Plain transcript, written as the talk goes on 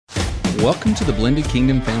Welcome to the Blended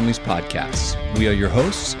Kingdom Families Podcast. We are your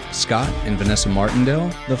hosts, Scott and Vanessa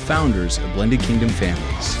Martindale, the founders of Blended Kingdom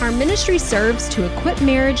Families. Our ministry serves to equip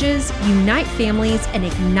marriages, unite families, and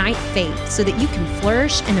ignite faith so that you can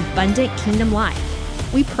flourish an abundant kingdom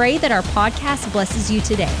life. We pray that our podcast blesses you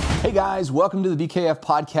today. Hey guys, welcome to the BKF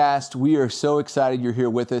Podcast. We are so excited you're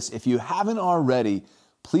here with us. If you haven't already,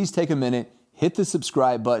 please take a minute, hit the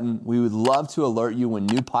subscribe button. We would love to alert you when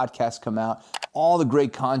new podcasts come out. All the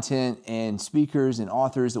great content and speakers and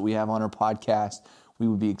authors that we have on our podcast. We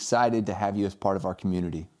would be excited to have you as part of our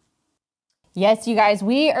community. Yes, you guys,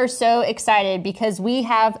 we are so excited because we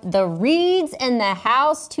have the Reeds in the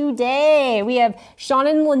house today. We have Sean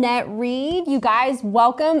and Lynette Reed. You guys,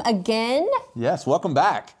 welcome again. Yes, welcome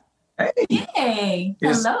back. Hey,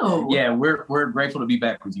 hello. Yeah, we're grateful to be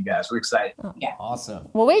back with you guys. We're excited. Yeah. Awesome.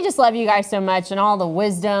 Well, we just love you guys so much and all the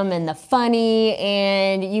wisdom and the funny,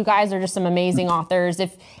 and you guys are just some amazing authors.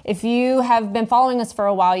 If you have been following us for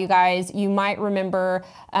a while, you guys, you might remember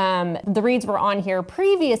the Reeds were on here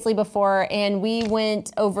previously before, and we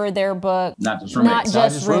went over their book, Not Just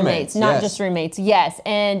Roommates. Not Just Roommates. Yes,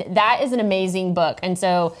 and that is an amazing book. And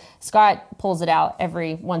so Scott pulls it out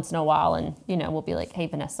every once in a while, and we'll be like, "Hey,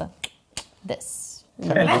 Vanessa, this." You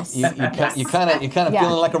kind of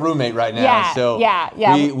feeling like a roommate right now. Yeah, so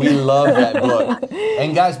yeah. We love that book.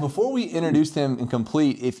 And guys, before we introduce them in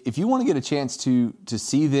complete, if you want to get a chance to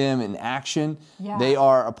see them in action, they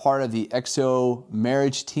are a part of the XO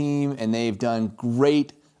marriage team, and they've done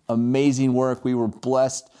great, amazing work. We were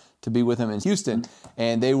blessed to be with them in Houston,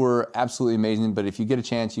 and they were absolutely amazing. But if you get a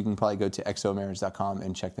chance, you can probably go to xomarriage.com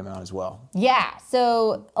and check them out as well. Yeah,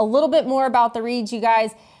 so a little bit more about the Reeds, you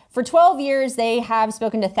guys. For 12 years, they have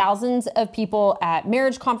spoken to thousands of people at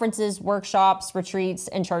marriage conferences, workshops, retreats,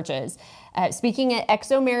 and churches. Speaking at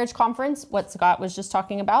XO Marriage Conference, what Scott was just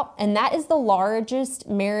talking about, and that is the largest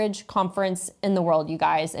marriage conference in the world, you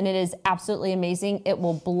guys, and it is absolutely amazing. It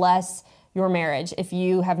will bless your marriage. If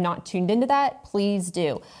you have not tuned into that, please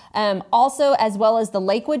do. Also, as well as the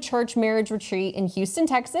Lakewood Church Marriage Retreat in Houston,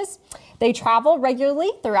 Texas. They travel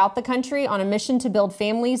regularly throughout the country on a mission to build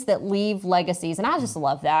families that leave legacies. And I just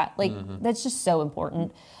love that. That's just so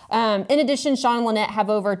important. In addition, Sean and Lynette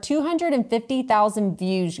have over 250,000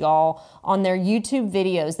 views, y'all, on their YouTube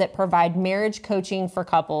videos that provide marriage coaching for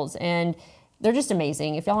couples. And they're just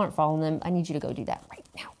amazing. If y'all aren't following them, I need you to go do that right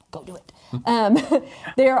now. Go do it.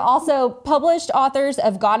 They are also published authors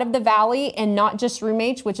of God of the Valley and Not Just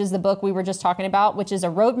Roommates, which is the book we were just talking about, which is a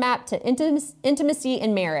roadmap to intimacy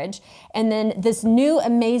in marriage. And then this new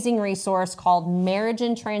amazing resource called Marriage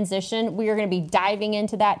in Transition. We are going to be diving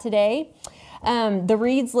into that today. The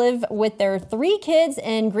Reeds live with their 3 kids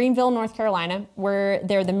in Greenville, North Carolina, where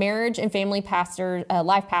they're the marriage and family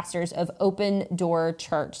life pastors of Open Door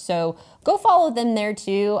Church. So go follow them there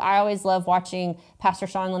too. I always love watching Pastor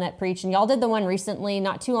Sean and Lynette preach, and y'all did the one recently,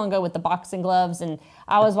 not too long ago, with the boxing gloves, and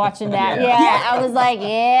I was watching that. I was like,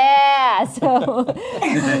 so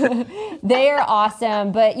they are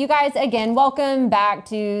awesome. But you guys, again, welcome back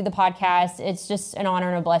to the podcast. It's just an honor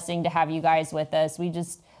and a blessing to have you guys with us.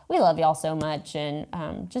 We love y'all so much, and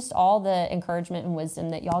just all the encouragement and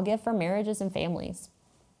wisdom that y'all give for marriages and families.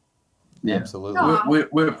 Yeah, absolutely.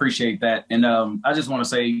 We appreciate that. And I just want to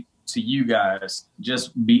say to you guys,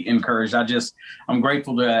 just be encouraged. I'm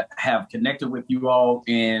grateful to have connected with you all,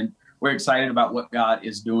 and we're excited about what God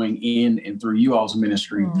is doing in and through you all's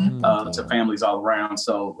ministry to families all around.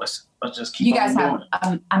 So let's just keep. You guys going.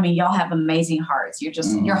 y'all have amazing hearts. You're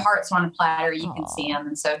just your hearts are on a platter. You can see them,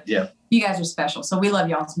 and so you guys are special. So we love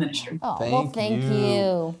y'all's ministry. Oh, thank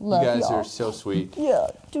you. Love you guys y'all. are so sweet. Yeah,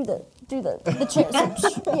 do the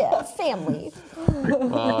chairs. Yeah, family.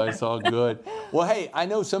 Oh, it's all good. Well, hey, I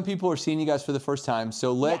know some people are seeing you guys for the first time,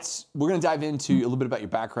 so we're going to dive into a little bit about your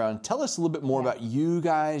background. Tell us a little bit more about you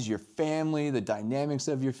guys, your family, the dynamics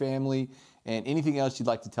of your family, and anything else you'd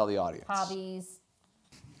like to tell the audience. Hobbies.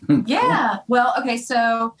 Yeah. Well, okay.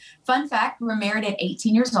 So fun fact, we were married at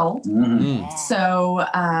 18 years old. Mm-hmm. So,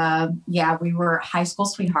 we were high school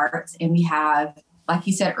sweethearts, and we have, like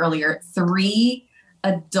you said earlier, 3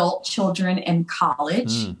 adult children in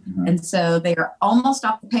college. Mm-hmm. And so they are almost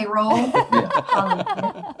off the payroll.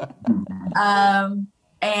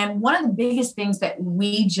 And one of the biggest things that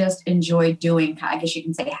we just enjoy doing, I guess you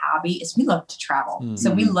can say hobby, is we love to travel. Mm-hmm.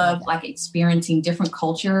 So we love experiencing different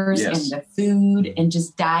cultures and the food and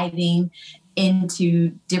just diving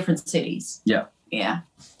into different cities. Yeah. Yeah.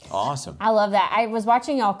 Awesome. I love that. I was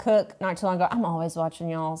watching y'all cook not too long ago. I'm always watching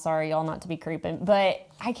y'all. Sorry, y'all, not to be creeping, but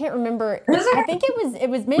I can't remember. I think it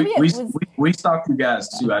was maybe we we stalk you guys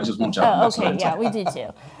too. I just want y'all to know. Okay, yeah, we do too.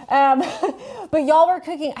 But y'all were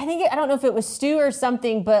cooking, I don't know if it was stew or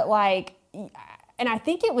something, but like, and I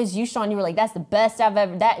think it was you, Sean. You were like, "That's the best I've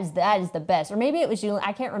ever." That is the best, or maybe it was you.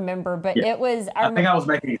 I can't remember, but it was. I think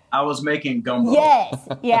I was making gumbo. Yes,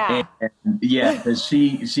 yeah, and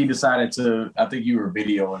she decided to. I think you were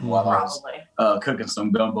videoing while I was cooking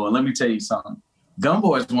some gumbo. And let me tell you something.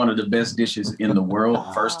 Gumbo is one of the best dishes in the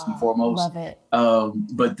world, first and foremost. Love it.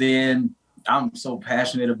 But then I'm so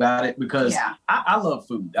passionate about it because I love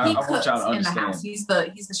food. I want y'all to understand. In the house. He's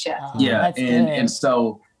the chef. And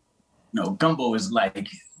so. Gumbo is like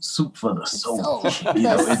soup for the soul.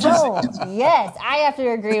 Yes, I have to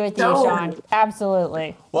agree with you, Sean.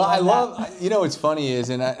 Absolutely. Well, I love, what's funny is,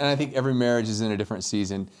 and I think every marriage is in a different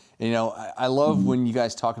season. And, I love when you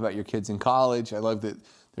guys talk about your kids in college. I love that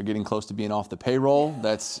they're getting close to being off the payroll.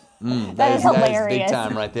 That is big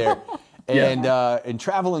time right there. And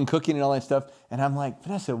travel and cooking and all that stuff. And I'm like,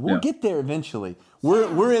 Vanessa, we'll get there eventually.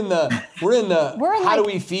 We're in the how do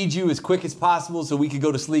we feed you as quick as possible so we could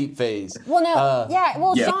go to sleep phase.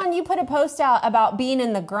 Well, Sean, you put a post out about being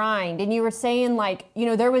in the grind, and you were saying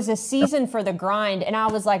there was a season for the grind, and I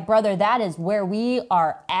was like, brother, that is where we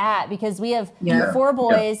are at, because we have 4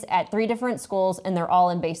 boys at 3 different schools, and they're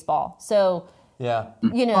all in baseball. So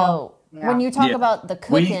when you talk about the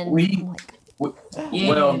cooking,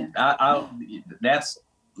 Well, that's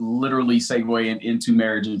literally segueing into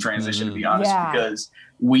marriage and transition, to be honest, because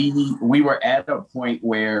we were at a point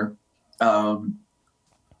where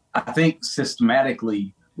I think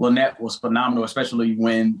systematically Lynette was phenomenal, especially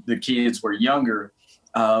when the kids were younger.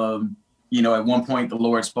 At one point the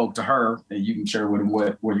Lord spoke to her, and you can share with him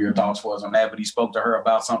what your thoughts was on that, but he spoke to her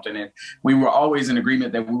about something, and we were always in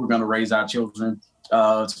agreement that we were going to raise our children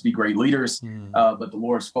to be great leaders. But the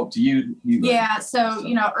Lord spoke to you. So,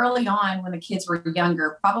 early on when the kids were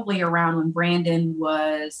younger, probably around when Brandon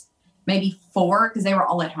was maybe 4, because they were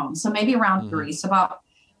all at home. So maybe around 3. So about,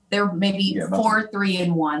 they were maybe 4, 3,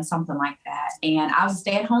 and 1, something like that. And I was a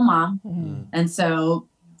stay-at-home mom. And so,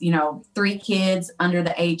 3 kids under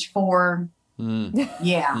the age 4. And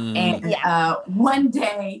one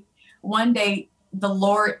day, the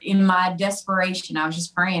Lord, in my desperation, I was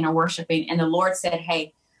just praying and worshiping, and the Lord said,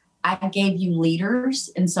 "Hey, I gave you leaders,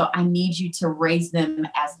 and so I need you to raise them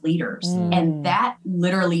as leaders." And that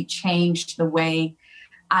literally changed the way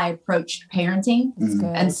I approached parenting.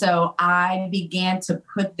 And so I began to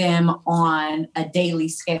put them on a daily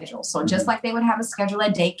schedule. So just like they would have a schedule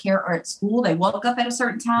at daycare or at school, they woke up at a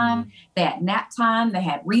certain time, they had nap time, they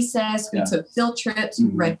had recess, we took field trips, we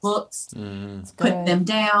read books, put them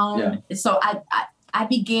down. So I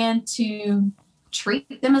began to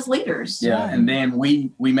treat them as leaders. And then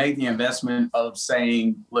we made the investment of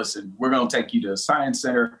saying, listen, we're going to take you to a science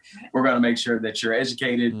center. We're going to make sure that you're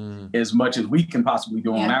educated as much as we can possibly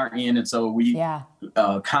do on our end. And so we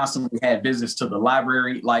constantly had visits to the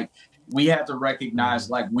library. Like, we had to recognize,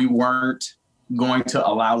 like, we weren't going to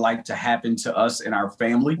allow life to happen to us and our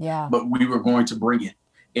family, but we were going to bring it.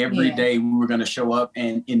 Every day we were going to show up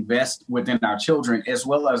and invest within our children as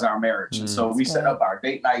well as our marriage. And so we set up our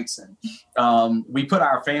date nights, and we put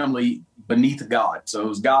our family beneath God. So it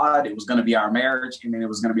was God, it was going to be our marriage, and then it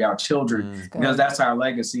was going to be our children, because that's our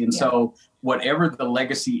legacy. And so whatever the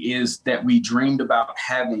legacy is that we dreamed about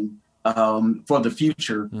having for the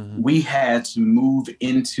future, we had to move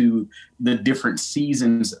into the different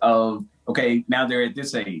seasons of, okay, now they're at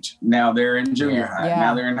this age, now they're in junior high,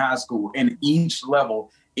 now they're in high school, and each level,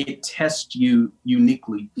 it tests you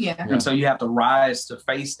uniquely. And so you have to rise to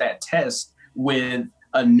face that test with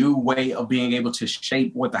a new way of being able to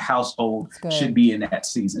shape what the household should be in that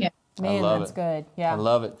season. Man, that's good. I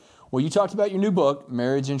love it. Well, you talked about your new book,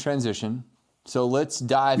 Marriage and Transition. So let's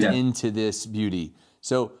dive into this beauty.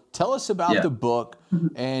 So tell us about the book,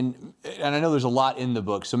 and I know there's a lot in the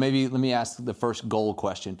book. So maybe let me ask the first goal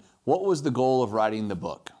question. What was the goal of writing the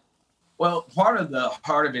book? Well, part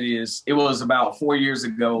of it is, it was about 4 years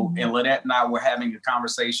ago, and Lynette and I were having a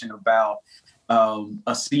conversation about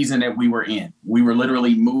a season that we were in. We were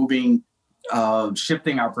literally moving,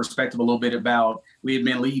 shifting our perspective a little bit about, we had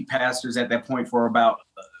been lead pastors at that point for about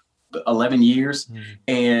 11 years,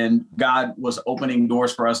 and God was opening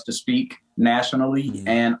doors for us to speak nationally,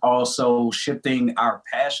 and also shifting our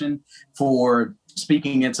passion for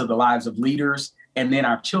speaking into the lives of leaders. And then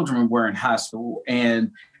our children were in high school,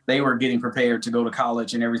 and they were getting prepared to go to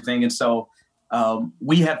college and everything. And so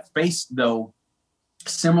we have faced, though,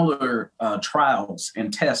 similar trials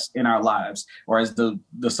and tests in our lives, or as the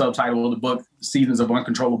subtitle of the book, Seasons of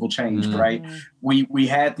Uncontrollable Change, right? We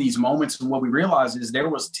had these moments, and what we realized is there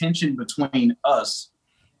was tension between us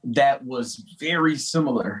that was very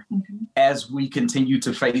similar as we continue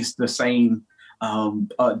to face the same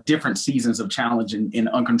different seasons of challenge and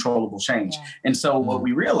uncontrollable change. Yeah. And so what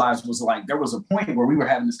we realized was like, there was a point where we were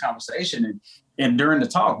having this conversation and during the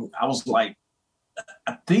talk, I was like,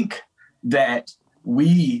 I think that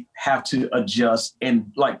we have to adjust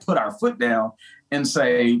and like put our foot down and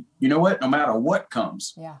say, you know what, no matter what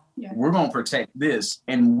comes, we're going to protect this.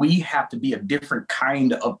 And we have to be a different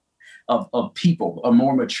kind of people, a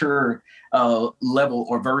more mature level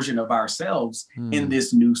or version of ourselves in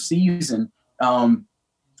this new season.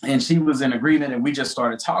 And she was in agreement and we just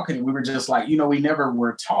started talking and we were just like, we never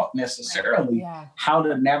were taught necessarily how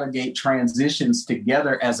to navigate transitions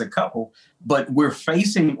together as a couple, but we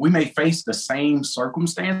may face the same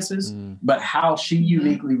circumstances, but how she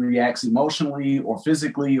uniquely reacts emotionally or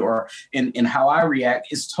physically or in how I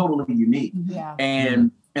react is totally unique.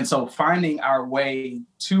 And so finding our way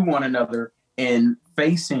to one another and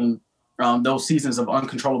facing those seasons of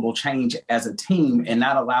uncontrollable change as a team and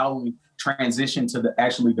not allowing transition to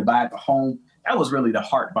actually divide the home, that was really the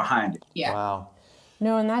heart behind it. Yeah. Wow.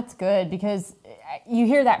 No, and that's good because you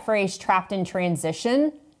hear that phrase trapped in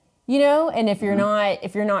transition, and if you're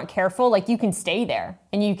not careful, like you can stay there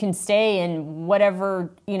and you can stay in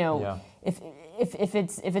whatever, if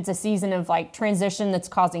it's a season of like transition that's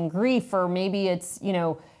causing grief, or maybe it's,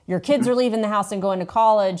 your kids are leaving the house and going to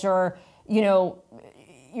college, or,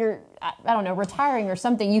 you're, I don't know, retiring or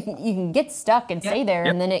something, you can get stuck and stay there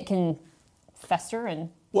and then it can fester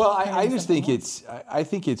and. Well, I just think I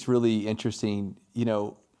think it's really interesting,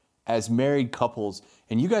 as married couples,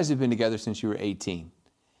 and you guys have been together since you were 18.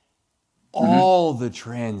 All the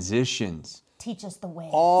transitions. Teach us the way.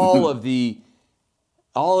 All of the,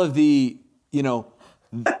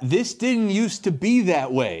 this didn't used to be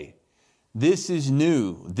that way. This is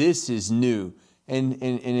new. And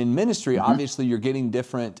in ministry, obviously, you're getting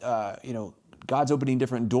different, God's opening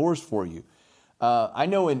different doors for you. I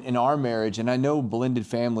know in our marriage, and I know blended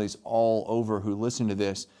families all over who listen to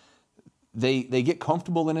this, they get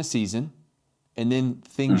comfortable in a season, and then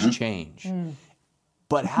things change.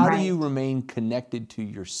 But how do you remain connected to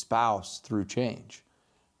your spouse through change?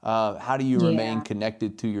 How do you remain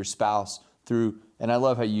connected to your spouse through, and I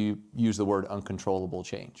love how you use the word uncontrollable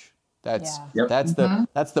change. That's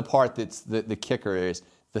the part that's the kicker is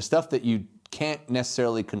the stuff that you can't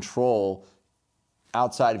necessarily control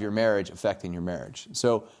outside of your marriage affecting your marriage.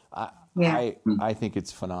 So I think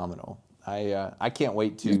it's phenomenal. I can't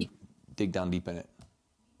wait to dig down deep in it.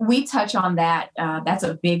 We touch on that. That's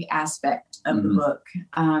a big aspect of the book,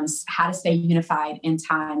 how to stay unified in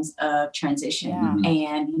times of transition.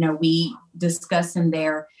 And, we discuss in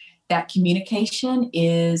there that communication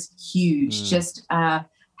is huge. Just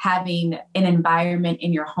having an environment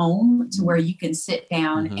in your home to where you can sit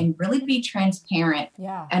down and really be transparent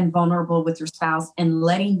and vulnerable with your spouse and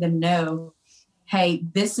letting them know, hey,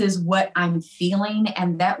 this is what I'm feeling.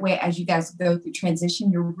 And that way, as you guys go through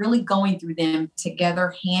transition, you're really going through them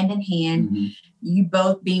together, hand in hand, you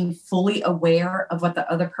both being fully aware of what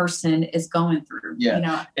the other person is going through.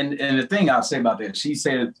 And the thing I'll say about that, she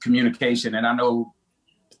said communication, and I know,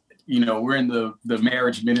 we're in the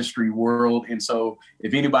marriage ministry world. And so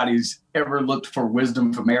if anybody's ever looked for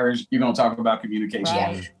wisdom for marriage, you're going to talk about communication.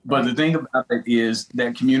 Right. But the thing about it is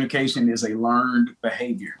that communication is a learned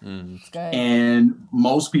behavior. And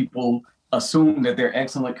most people assume that they're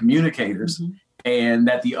excellent communicators and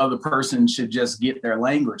that the other person should just get their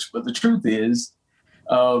language. But the truth is,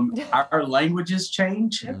 our languages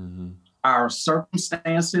change, our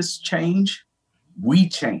circumstances change, we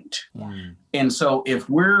change. And so if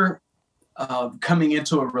we're coming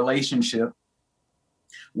into a relationship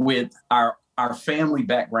with our family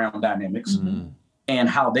background dynamics and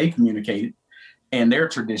how they communicate and their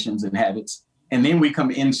traditions and habits, and then we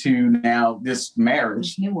come into now this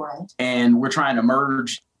marriage new world, and we're trying to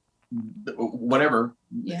merge whatever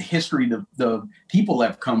history the people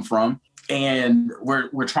have come from, and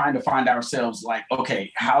we're trying to find ourselves like,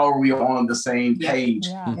 okay, how are we on the same page?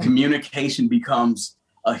 Communication becomes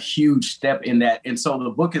a huge step in that. And so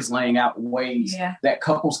the book is laying out ways that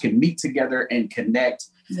couples can meet together and connect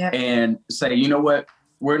and say, you know what,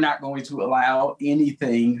 we're not going to allow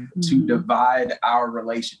anything to divide our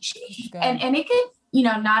relationship. And it could,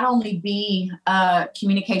 not only be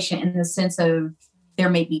communication in the sense of there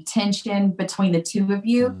may be tension between the two of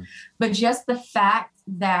you, but just the fact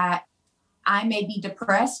that I may be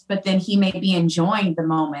depressed, but then he may be enjoying the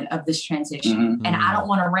moment of this transition. And I don't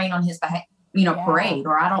want to rain on his parade,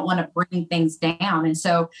 or I don't want to bring things down. And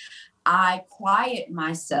so I quiet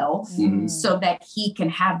myself so that he can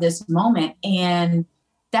have this moment. And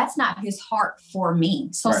that's not his heart for me.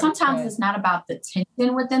 So sometimes it's not about the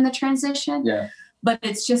tension within the transition, but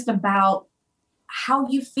it's just about how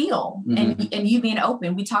you feel and you being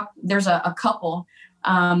open. There's a couple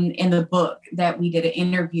in the book that we did an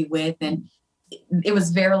interview with, and it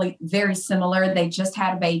was very, very similar. They just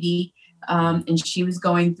had a baby, and she was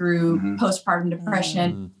going through postpartum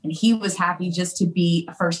depression, and he was happy just to be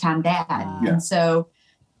a first-time dad. And so,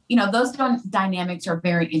 those dynamics are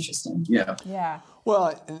very interesting. Yeah.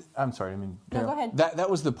 Well, I'm sorry. No, go ahead. That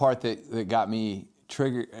was the part that got me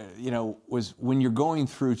triggered, was when you're going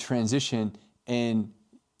through transition and,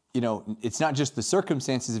 it's not just the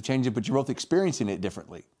circumstances of changing, but you're both experiencing it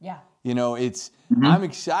differently. Yeah. I'm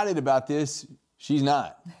excited about this. She's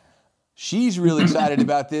not. She's really excited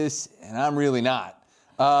about this, and I'm really not.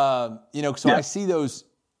 So I see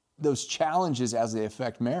those challenges as they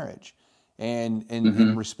affect marriage,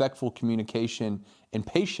 and respectful communication and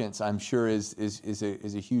patience, I'm sure, is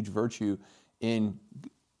a huge virtue in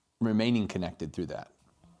remaining connected through that.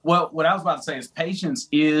 Well, what I was about to say is patience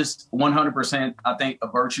is 100%, I think, a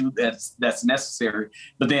virtue that's necessary.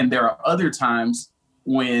 But then there are other times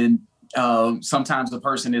when sometimes the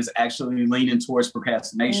person is actually leaning towards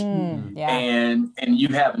procrastination, and you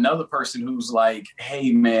have another person who's like,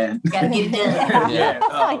 "Hey, man, gotta get it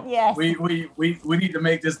done." We need to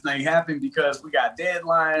make this thing happen because we got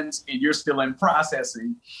deadlines, and you're still in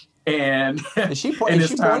processing. And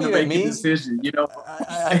it's time to make a decision,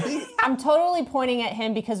 I think I'm totally pointing at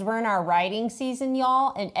him because we're in our writing season,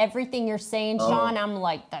 y'all, and everything you're saying, Sean, I'm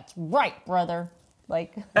like, that's right, brother.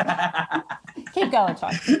 Like, keep going,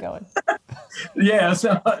 Sean, keep going. Yeah,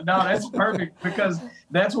 so no, that's perfect because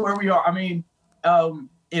that's where we are. I mean,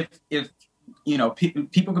 if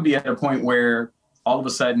people could be at a point where all of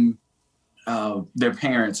a sudden their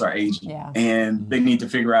parents are aging and they need to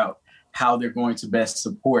figure out how they're going to best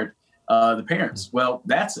support the parents. Well,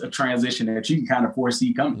 that's a transition that you can kind of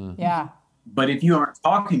foresee coming. Yeah. But if you aren't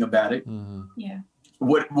talking about it,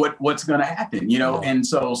 what's going to happen? And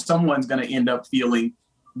so someone's going to end up feeling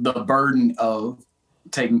the burden of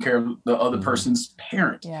taking care of the other person's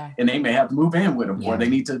parent, and they may have to move in with them, or they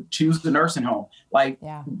need to choose the nursing home.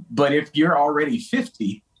 But if you're already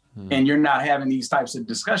 50 and you're not having these types of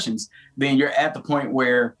discussions, then you're at the point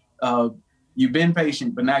where you've been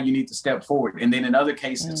patient, but now you need to step forward. And then in other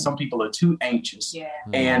cases, some people are too anxious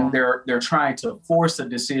and they're trying to force a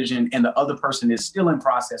decision, and the other person is still in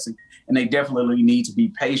processing, and they definitely need to be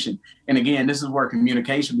patient. And again, this is where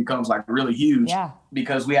communication becomes like really huge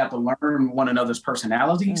because we have to learn one another's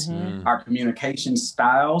personalities, our communication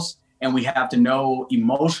styles, and we have to know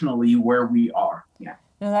emotionally where we are. No,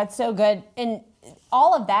 that's so good. And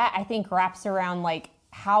all of that, I think, wraps around like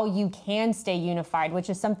how you can stay unified, which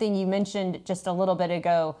is something you mentioned just a little bit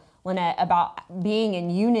ago, Lynette, about being in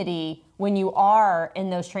unity when you are in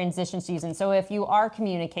those transition seasons. So if you are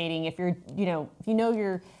communicating, if you're, if you know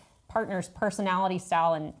your partner's personality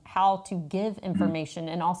style and how to give information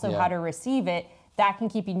and also how to receive it, that can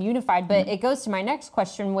keep you unified. But it goes to my next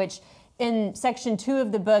question, which in section 2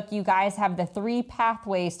 of the book, you guys have the 3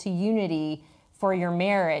 pathways to unity for your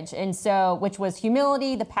marriage. And so, which was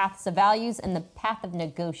humility, the paths of values, and the path of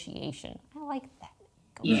negotiation. I like that.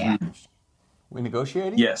 Yeah. We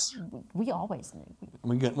negotiating? Yes. We always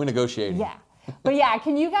we negotiating. Yeah. But yeah,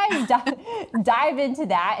 can you guys dive into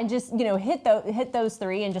that and just, hit those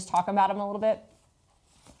 3 and just talk about them a little bit?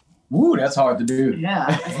 Ooh, that's hard to do.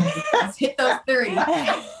 Yeah. Let's hit those 3.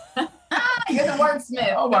 You're the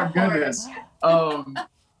wordsmith. Oh my goodness.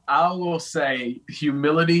 I will say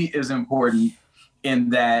humility is important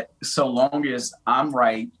in that so long as I'm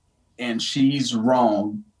right and she's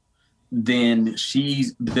wrong, then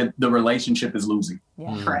the relationship is losing.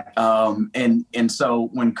 Yeah. Correct. And so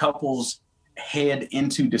when couples head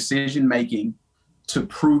into decision making to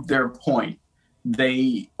prove their point,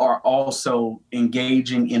 they are also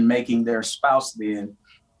engaging in making their spouse then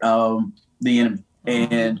the enemy.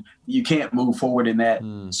 And you can't move forward in that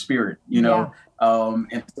spirit, and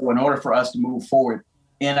so in order for us to move forward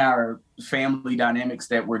in our family dynamics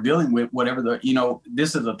that we're dealing with, whatever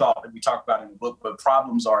this is a thought that we talk about in the book, but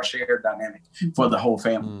problems are a shared dynamic for the whole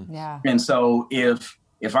family. Yeah. And so if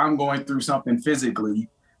I'm going through something physically,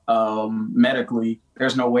 medically,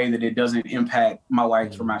 there's no way that it doesn't impact my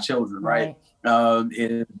wife or my children, right?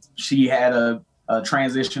 If she had a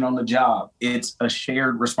transition on the job, it's a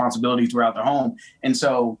shared responsibility throughout the home. And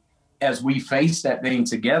so as we face that thing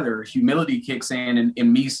together, humility kicks in,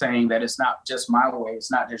 and me saying that it's not just my way, it's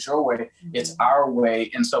not just your way, it's our way.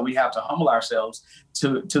 And so we have to humble ourselves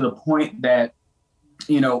to the point that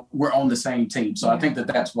we're on the same team. So I think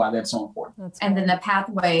that's why that's so important. And then the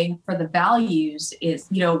pathway for the values is,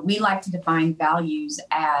 we like to define values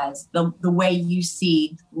as the way you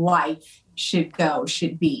see life should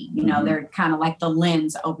be, they're kind of like the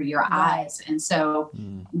lens over your eyes. And so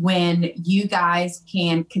when you guys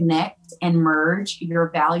can connect and merge your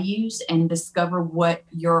values and discover what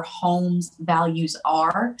your home's values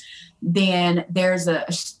are, then there's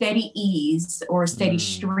a steady ease or a steady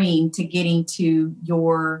stream to getting to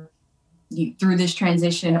through this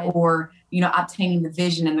transition or, obtaining the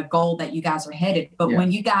vision and the goal that you guys are headed. But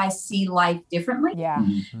when you guys see life differently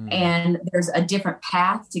and there's a different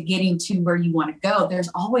path to getting to where you want to go, there's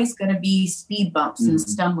always going to be speed bumps and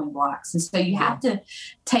stumbling blocks. And so you have to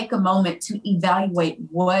take a moment to evaluate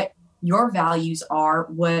what your values are,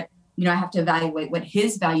 I have to evaluate what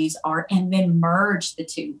his values are and then merge the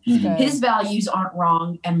two. His values aren't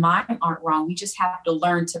wrong and mine aren't wrong. We just have to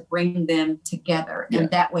learn to bring them together and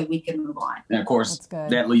that way we can move on. And of course,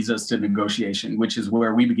 that leads us to negotiation, which is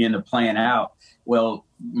where we begin to plan out. Well,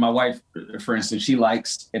 my wife, for instance, she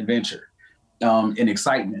likes adventure and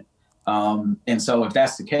excitement. And so if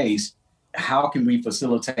that's the case, how can we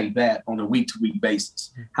facilitate that on a week-to-week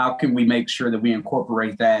basis? How can we make sure that we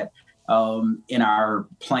incorporate that in our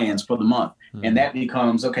plans for the month? And that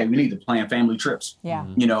becomes, okay, we need to plan family trips,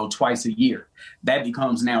 twice a year. That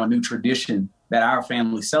becomes now a new tradition that our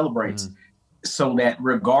family celebrates so that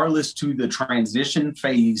regardless to the transition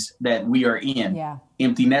phase that we are in,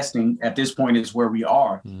 empty nesting at this point is where we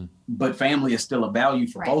are, but family is still a value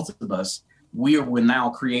for both of us. We will now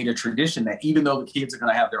create a tradition that even though the kids are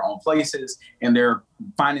going to have their own places and they're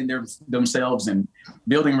finding themselves and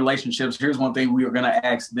building relationships, here's one thing we are going to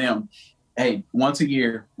ask them. Hey, once a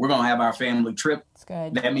year, we're going to have our family trip. That's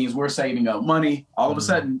good. That means we're saving up money. All of a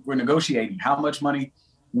sudden, we're negotiating how much money,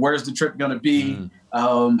 where's the trip going to be,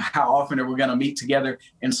 how often are we going to meet together.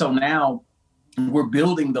 And so now we're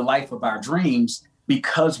building the life of our dreams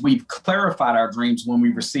because we've clarified our dreams when we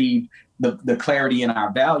received the clarity in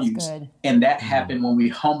our values. And that happened when we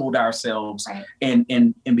humbled ourselves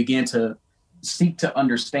and began to seek to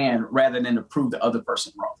understand rather than to prove the other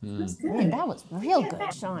person wrong. Man, that was real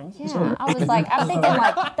good, Sean. Yeah, I was like, I'm thinking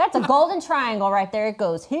like, that's a golden triangle right there. It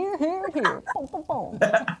goes here, here, here. Boom, boom, boom.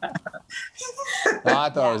 No,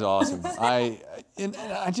 I thought it was awesome. I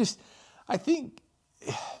think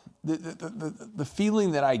the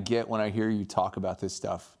feeling that I get when I hear you talk about this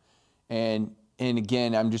stuff, and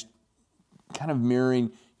again, I'm just kind of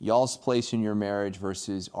mirroring y'all's place in your marriage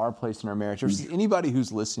versus our place in our marriage versus anybody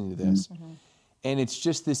who's listening to this. And it's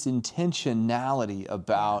just this intentionality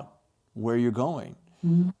about where you're going.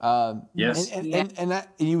 Yes. And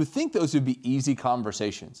you would think those would be easy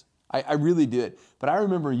conversations. I really did. But I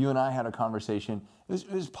remember you and I had a conversation.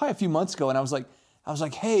 It was probably a few months ago, and I was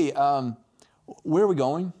like, hey, where are we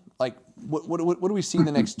going? Like, what do we see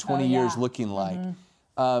the next 20 years looking like?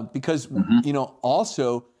 Because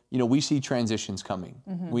also, we see transitions coming.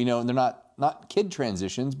 We know they're not kid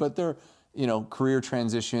transitions, but they're career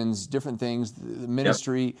transitions, different things, the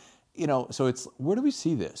ministry, so it's, where do we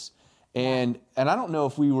see this? And I don't know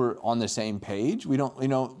if we were on the same page. We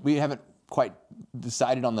don't, we haven't quite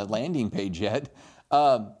decided on the landing page yet.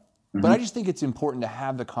 But I just think it's important to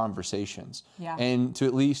have the conversations and to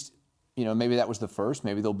at least, maybe that was the first,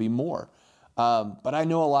 maybe there'll be more. But I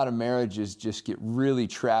know a lot of marriages just get really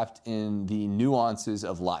trapped in the nuances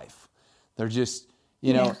of life. They're just,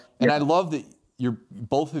 and I love that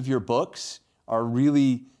both of your books are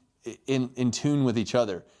really in tune with each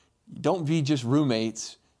other. Don't be just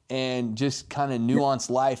roommates and just kind of nuance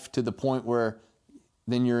life to the point where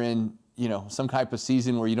then you're in, some type of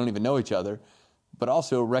season where you don't even know each other, but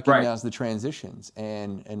also recognize the transitions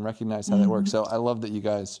and recognize how that works. So I love that you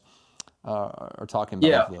guys are talking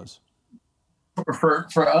about both of those.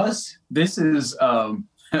 For us, this is,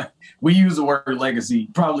 we use the word legacy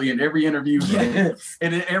probably in every interview and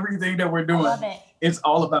in everything that we're doing. It's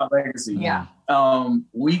all about legacy. Yeah.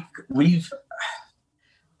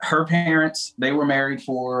 Her parents, they were married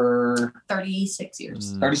for 36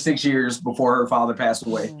 years. 36 years before her father passed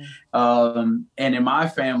away. And in my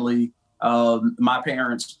family, my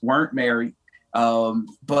parents weren't married,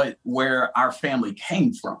 but where our family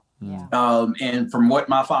came from. And from what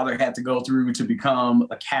my father had to go through to become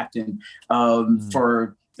a captain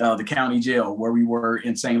for the county jail where we were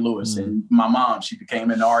in St. Louis. And my mom, she became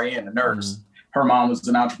an RN, a nurse. Her mom was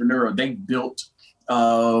an entrepreneur. They built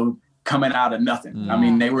coming out of nothing. I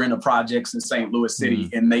mean, they were in the projects in St. Louis City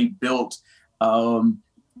and they built, and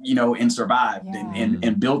survived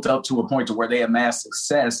and built up to a point to where they amassed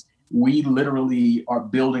success we literally are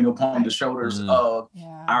building upon the shoulders of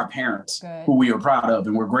our parents, who we are proud of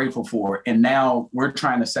and we're grateful for. And now we're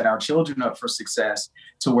trying to set our children up for success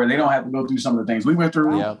to where they don't have to go through some of the things we went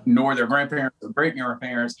through, nor their grandparents or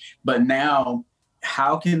great-grandparents. But now,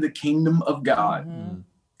 how can the kingdom of God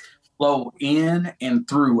flow in and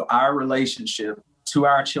through our relationship to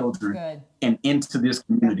our children and into this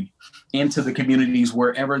community, into the communities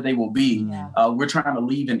wherever they will be? We're trying to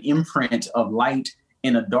leave an imprint of light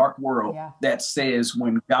in a dark world that says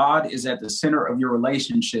when God is at the center of your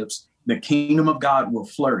relationships, the kingdom of God will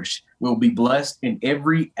flourish. We'll be blessed in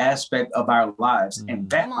every aspect of our lives. And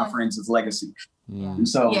that, my friends, is legacy. And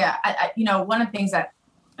so, I, one of the things that,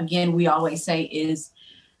 again, we always say is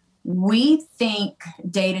we think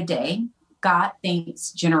day to day, God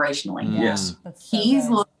thinks generationally. Yes. He's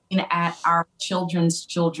looking at our children's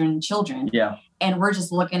children. And we're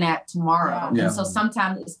just looking at tomorrow. And so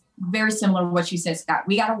sometimes it's very similar to what you said, Scott.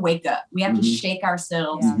 We got to wake up. We have to shake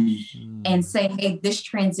ourselves and say, hey, this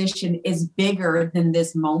transition is bigger than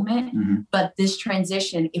this moment. But this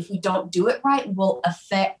transition, if we don't do it right, will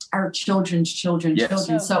affect our children's children.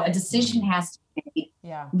 So a decision has to be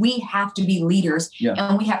made. We have to be leaders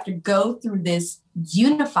and we have to go through this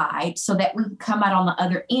unified so that we can come out on the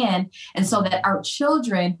other end and so that our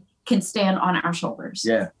children can stand on our shoulders.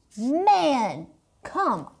 Man,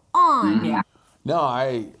 come on. No,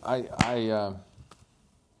 man,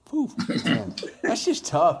 that's just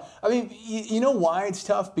tough. I mean, you know why it's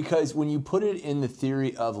tough? Because when you put it in the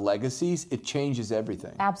theory of legacies, it changes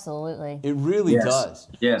everything. Absolutely. It really does.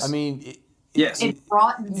 Yes. I mean, it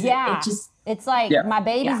broadens it's like my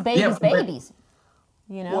baby's babies.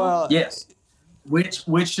 You know? Well, which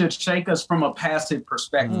should shake us from a passive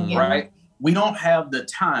perspective, right? We don't have the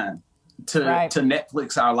time to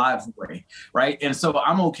Netflix our lives away, right? And so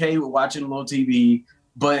I'm okay with watching a little TV,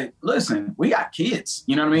 but listen, we got kids,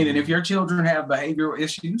 you know what I mean? And if your children have behavioral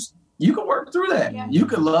issues, you can work through that. You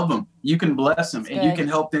can love them, you can bless them, and you can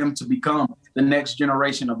help them to become the next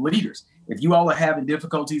generation of leaders. If you all are having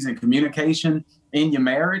difficulties in communication in your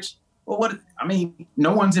marriage, well,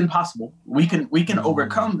 no one's impossible. We can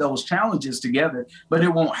overcome those challenges together, but it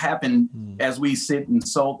won't happen as we sit and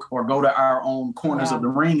sulk or go to our own corners of the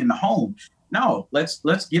ring in the home. No, let's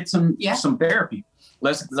get some therapy.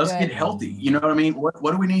 Let's get healthy. You know what I mean? What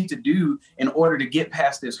do we need to do in order to get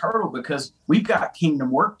past this hurdle? Because we've got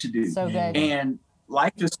kingdom work to do. So good. And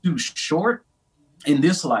life is too short in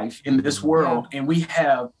this life, in this world, and we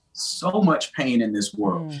have so much pain in this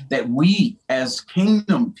world that we as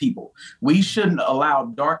kingdom people, we shouldn't allow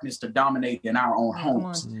darkness to dominate in our own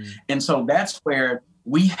homes. And so that's where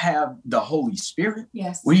we have the Holy Spirit.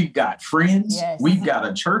 We've got friends. We've got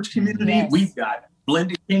a church community. We've got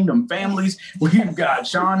blended kingdom families. We've got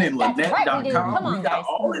Sean and Lynette.com. We've got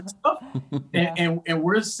all that stuff. And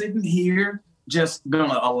we're sitting here just going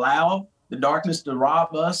to allow the darkness to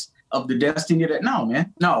rob us of the destiny that,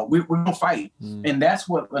 we're going to fight. And that's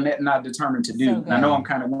what Lynette and I are determined to do. I know I'm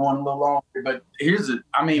kind of going a little long, but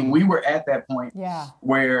we were at that point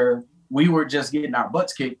where we were just getting our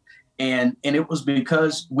butts kicked. And it was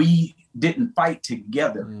because we didn't fight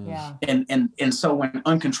together. And so when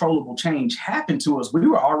uncontrollable change happened to us, we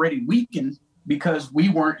were already weakened because we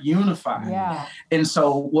weren't unified. And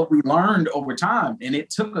so what we learned over time, and it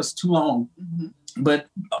took us too long, but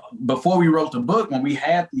before we wrote the book, when we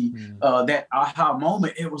had that aha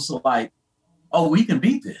moment, it was like, oh, we can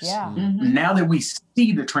beat this. Now that we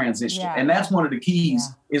see the transition. And that's one of the keys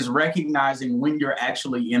is recognizing when you're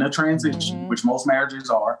actually in a transition, which most marriages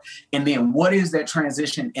are. And then what is that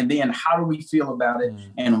transition? And then how do we feel about it?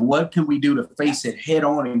 And what can we do to face it head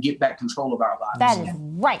on and get back control of our lives? That is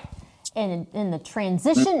right. And the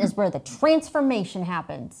transition is where the transformation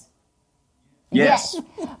happens. Yes.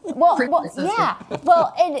 Well,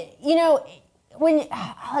 and when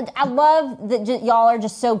I love that y'all are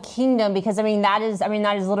just so kingdom, because that is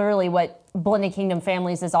literally what Blended Kingdom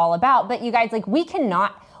Families is all about. But you guys,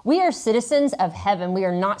 we are citizens of heaven. We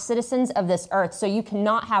are not citizens of this earth. So you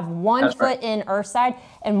cannot have one foot in earth side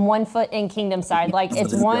and one foot in kingdom side.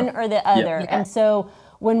 It's one or the other. And so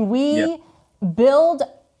when we build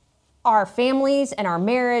our families and our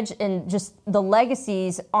marriage and just the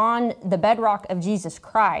legacies on the bedrock of Jesus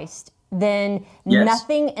Christ, then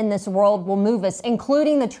nothing in this world will move us,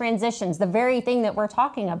 including the transitions, the very thing that we're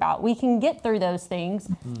talking about. We can get through those things,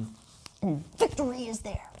 and victory is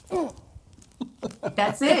there.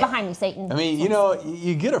 That's it. Get behind me, Satan.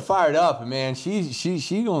 You get her fired up, and man,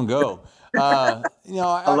 she gonna go. I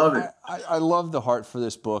love it. I love the heart for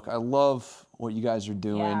this book. I love what you guys are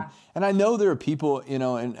doing, and I know there are people, and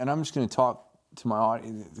I'm just going to talk to my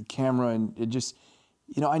audience, the camera, and it just,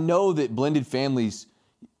 I know that Blended Families,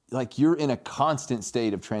 like you're in a constant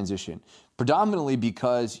state of transition, predominantly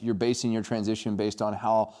because you're basing your transition based on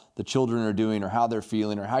how the children are doing or how they're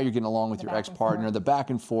feeling or how you're getting along with your ex-partner, the back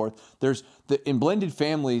and forth. In blended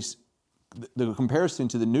families, the comparison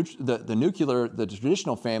to the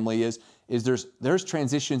traditional family is there's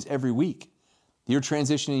transitions every week. You're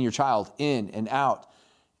transitioning your child in and out.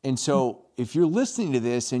 And so if you're listening to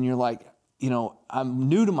this and you're like, I'm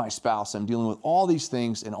new to my spouse, I'm dealing with all these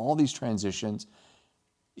things and all these transitions,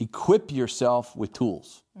 equip yourself with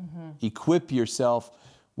tools. Equip yourself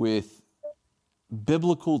with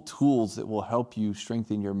biblical tools that will help you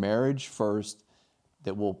strengthen your marriage first,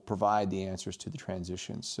 that will provide the answers to the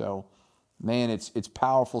transitions. So, man, it's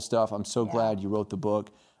powerful stuff. I'm so glad you wrote the book.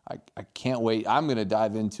 I can't wait. I'm going to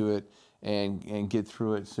dive into it and get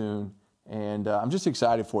through it soon. And I'm just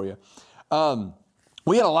excited for you.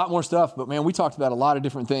 We had a lot more stuff, but man, we talked about a lot of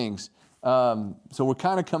different things. So we're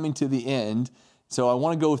kind of coming to the end. So I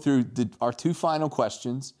want to go through our two final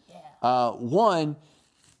questions. One,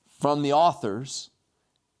 from the authors,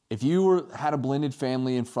 if you had a blended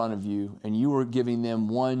family in front of you and you were giving them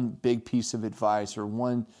one big piece of advice or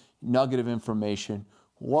one nugget of information,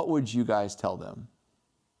 what would you guys tell them?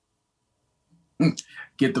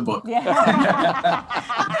 Get the book. Yes.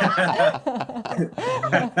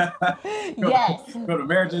 Go to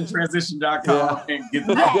marriageandtransition.com and get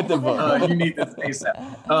the book. You need this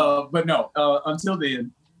ASAP. But no, until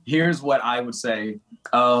then, here's what I would say.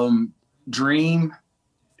 Dream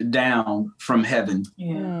down from heaven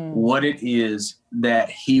what it is that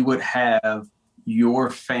he would have your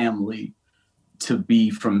family to be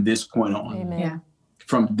from this point on. Amen. Yeah.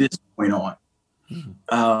 From this point on.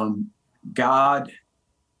 God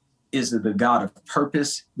is the God of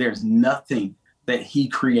purpose. There's nothing that he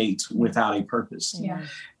creates without a purpose. Yeah.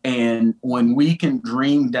 And when we can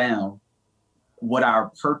dream down what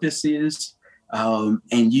our purpose is, and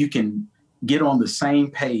you can get on the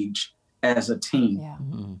same page as a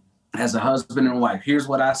team, as a husband and wife, here's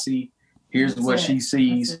what I see. Here's what she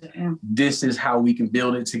sees. This is how we can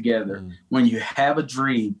build it together. When you have a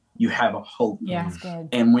dream, you have a hope. Yeah. That's good.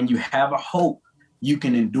 And when you have a hope, you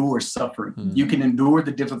can endure suffering. You can endure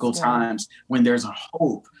the difficult times when there's a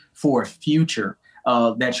hope for a future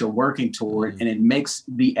that you're working toward. And it makes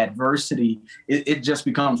the adversity, it just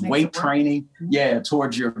becomes weight training,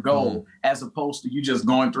 towards your goal, as opposed to you just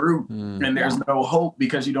going through and there's no hope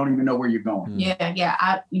because you don't even know where you're going.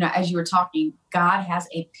 Yeah. As you were talking, God has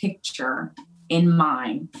a picture in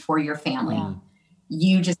mind for your family.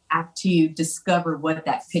 You just have to discover what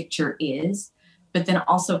that picture is. But then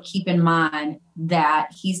also keep in mind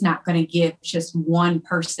that he's not going to give just one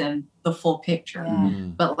person the full picture.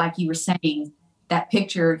 But like you were saying, that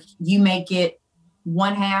picture, you may get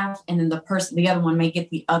one half and then the other one may get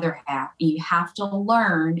the other half. And you have to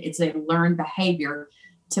learn, it's a learned behavior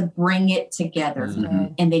to bring it together.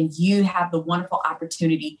 And then you have the wonderful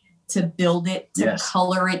opportunity to build it, to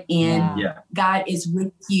color it in. God is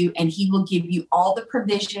with you and he will give you all the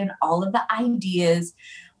provision, all of the ideas,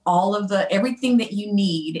 all of everything that you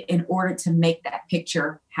need in order to make that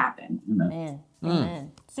picture happen.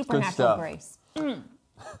 Amen. Supernatural grace.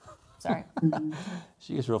 Sorry.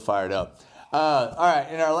 She gets real fired up. All right,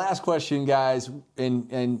 and our last question, guys,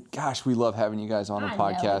 and gosh, we love having you guys on our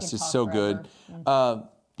podcast. It's so good.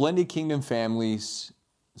 Blended Kingdom Families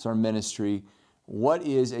is our ministry. What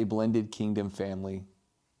is a blended kingdom family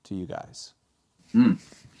to you guys?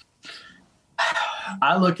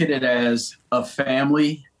 I look at it as a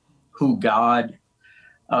family who God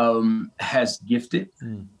has gifted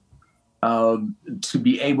to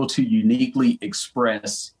be able to uniquely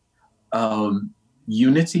express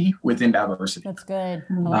unity within diversity. That's good.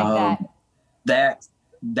 I like that.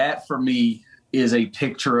 That for me is a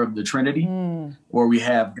picture of the Trinity, where we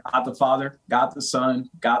have God the Father, God the Son,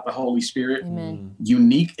 God the Holy Spirit,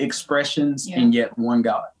 unique expressions and yet one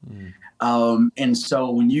God. And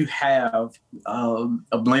so when you have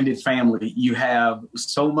a blended family, you have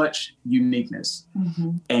so much uniqueness,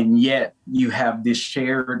 and yet you have this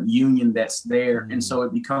shared union that's there. And so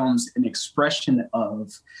it becomes an expression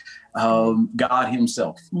of God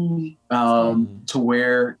himself, to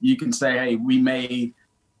where you can say, hey, we may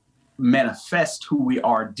manifest who we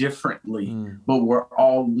are differently, but we're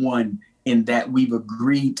all one in that we've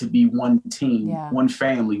agreed to be one team, one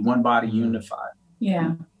family, one body, unified.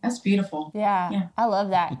 Yeah, that's beautiful. Yeah, I love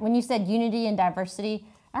that. When you said unity and diversity,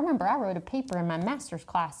 I remember I wrote a paper in my master's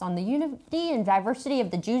class on the unity and diversity of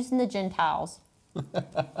the Jews and the Gentiles.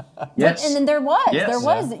 Yes. And then there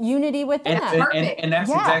was unity within that. And that's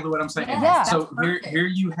exactly what I'm saying. Yeah. So here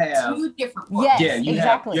you have two different worlds. Yes, you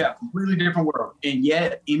have completely different world. And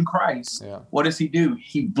yet in Christ, what does he do?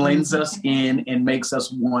 He blends us in and makes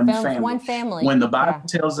us one family. One family. When the Bible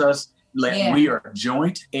tells us that we are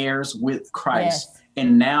joint heirs with Christ,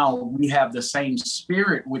 and now we have the same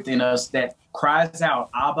spirit within us that cries out,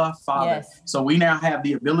 Abba, Father. Yes. So we now have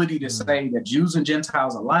the ability to say that Jews and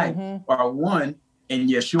Gentiles alike are one in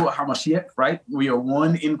Yeshua HaMashiach, right? We are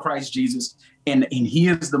one in Christ Jesus, and he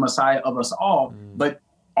is the Messiah of us all. But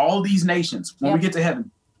all these nations, when we get to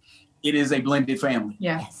heaven, it is a blended family.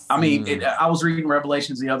 Yes. I mean, I was reading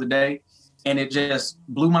Revelations the other day, and it just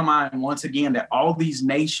blew my mind once again that all these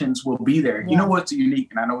nations will be there. You know what's unique,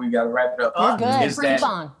 and I know we got to wrap it up. Is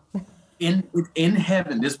that in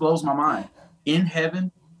heaven, this blows my mind. In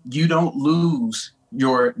heaven, you don't lose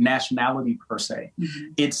your nationality per se.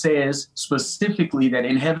 It says specifically that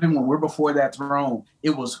in heaven, when we're before that throne,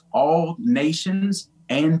 it was all nations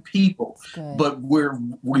and people, but we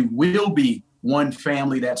will be one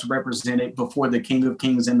family that's represented before the King of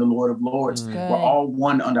Kings and the Lord of Lords. We're all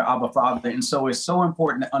one under Abba Father. And so it's so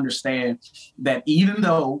important to understand that even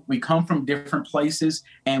though we come from different places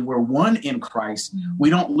and we're one in Christ,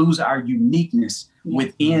 we don't lose our uniqueness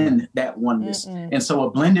within that oneness. And so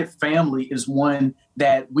a blended family is one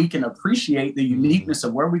that we can appreciate the uniqueness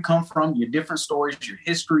of where we come from, your different stories, your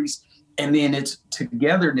histories, and then it's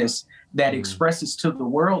togetherness that expresses to the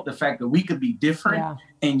world the fact that we could be different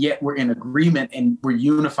and yet we're in agreement and we're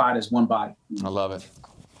unified as one body. I love it.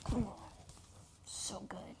 So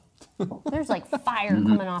good. There's like fire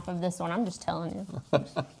coming off of this one. I'm just telling you.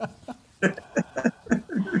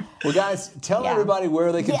 Well, guys, tell everybody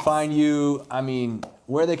where they can find you. I mean,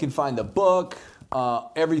 where they can find the book,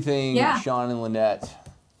 everything. Sean and Lynette,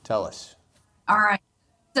 tell us. All right.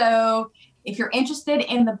 So if you're interested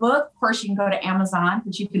in the book, of course, you can go to Amazon,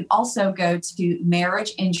 but you can also go to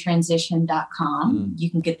marriageintransition.com. You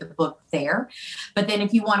can get the book there. But then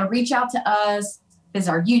if you want to reach out to us, visit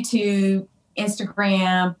our YouTube,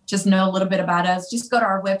 Instagram, just know a little bit about us, just go to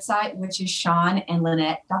our website, which is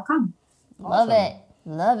seanandlynette.com. Love it.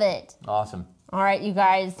 Love it. Awesome. All right, you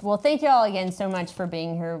guys. Well, thank you all again so much for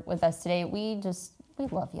being here with us today. We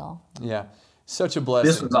love y'all. Yeah. Such a blessing.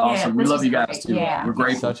 This was awesome. We love you guys too. Yeah. We're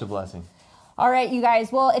grateful. Such a blessing. All right, you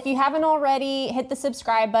guys. Well, if you haven't already, hit the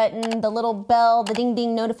subscribe button, the little bell, the ding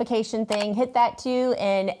ding notification thing, hit that too.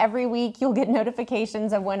 And every week you'll get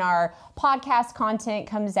notifications of when our podcast content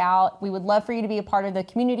comes out. We would love for you to be a part of the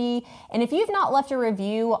community. And if you've not left a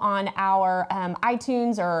review on our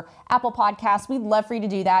iTunes or Apple Podcasts, we'd love for you to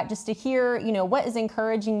do that just to hear, what is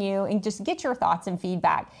encouraging you and just get your thoughts and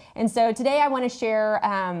feedback. And so today I want to share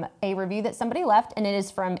a review that somebody left, and it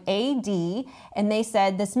is from AD. And they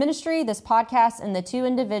said, this ministry, this podcast, and the two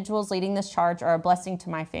individuals leading this charge are a blessing to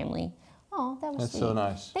my family. Oh, that was sweet. So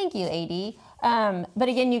nice. Thank you, AD. But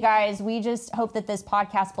again, you guys, we just hope that this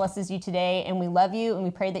podcast blesses you today, and we love you, and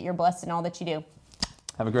we pray that you're blessed in all that you do.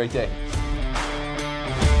 Have a great day.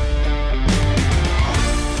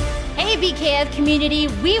 Hey, BKF community,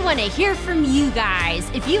 we want to hear from you guys.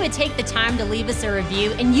 If you would take the time to leave us a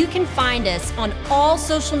review, and you can find us on all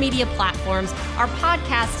social media platforms. Our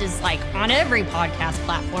podcast is on every podcast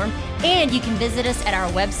platform, and you can visit us at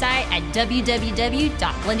our website at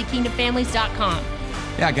www.blendedkingdomfamilies.com.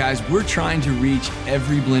 Yeah, guys, we're trying to reach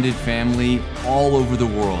every blended family all over the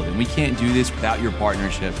world, and we can't do this without your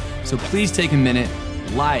partnership. So please take a minute,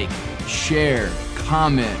 share,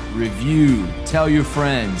 comment, review, tell your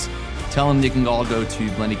friends. Tell them they can all go to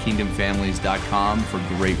blendedkingdomfamilies.com for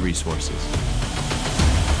great resources.